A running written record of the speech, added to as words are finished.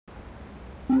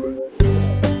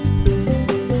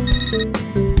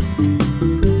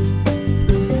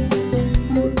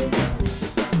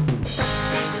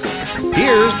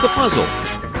Here's the puzzle.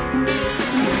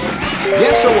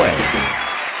 Guess away.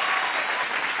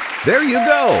 There you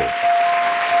go.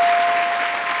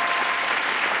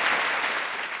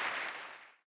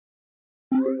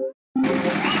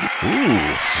 Ooh,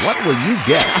 what will you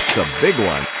get? That's a big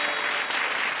one.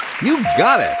 You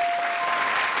got it.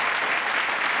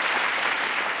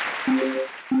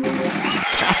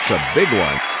 That's a big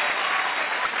one.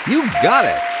 You got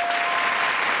it.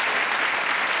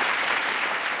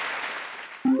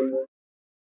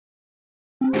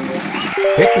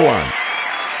 Pick one.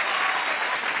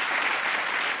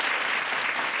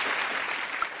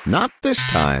 Not this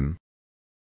time.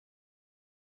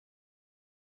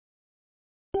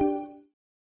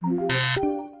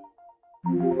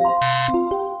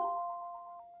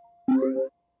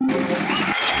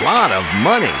 Lot of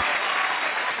money.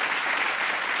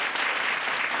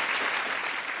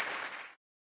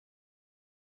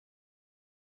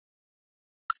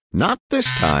 Not this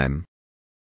time.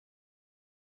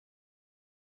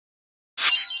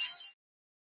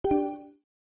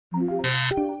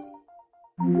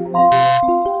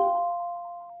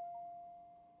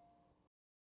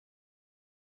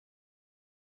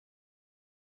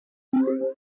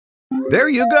 There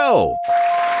you go.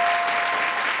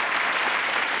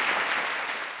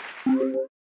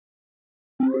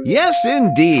 Yes,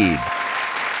 indeed.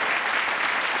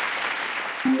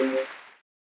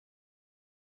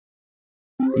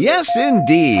 Yes,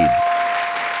 indeed.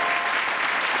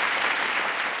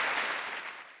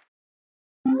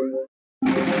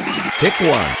 Pick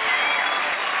one.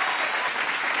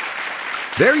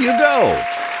 There you go.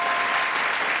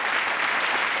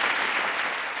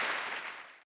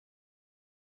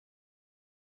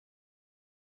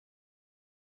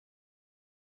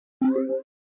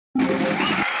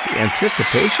 The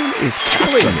anticipation is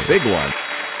killing me. Big one.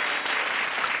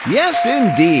 Yes,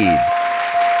 indeed.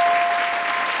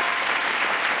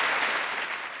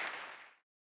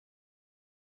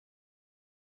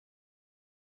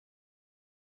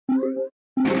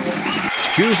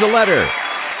 Choose a letter.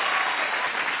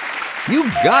 You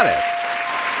got it.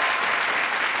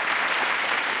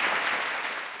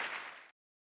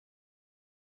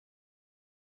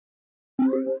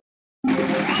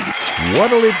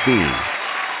 What'll it be?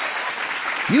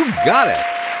 You got it.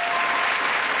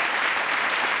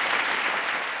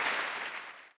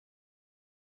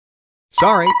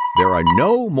 Sorry, there are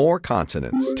no more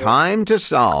consonants. Time to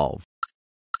solve.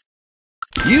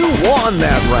 You won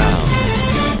that round.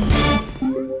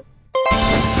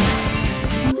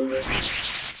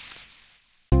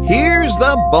 Here's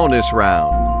the bonus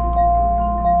round.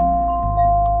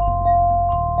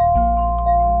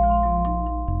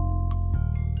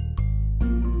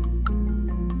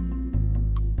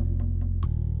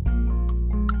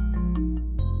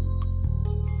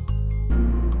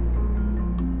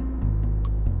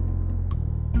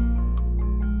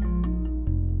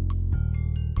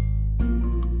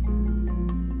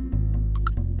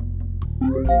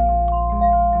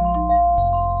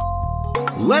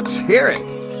 Let's hear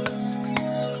it.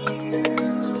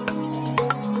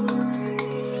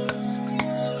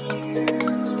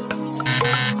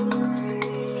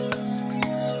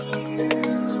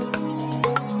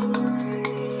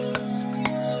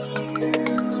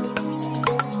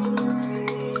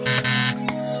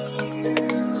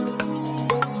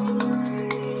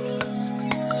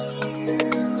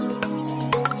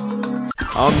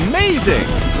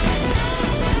 Amazing!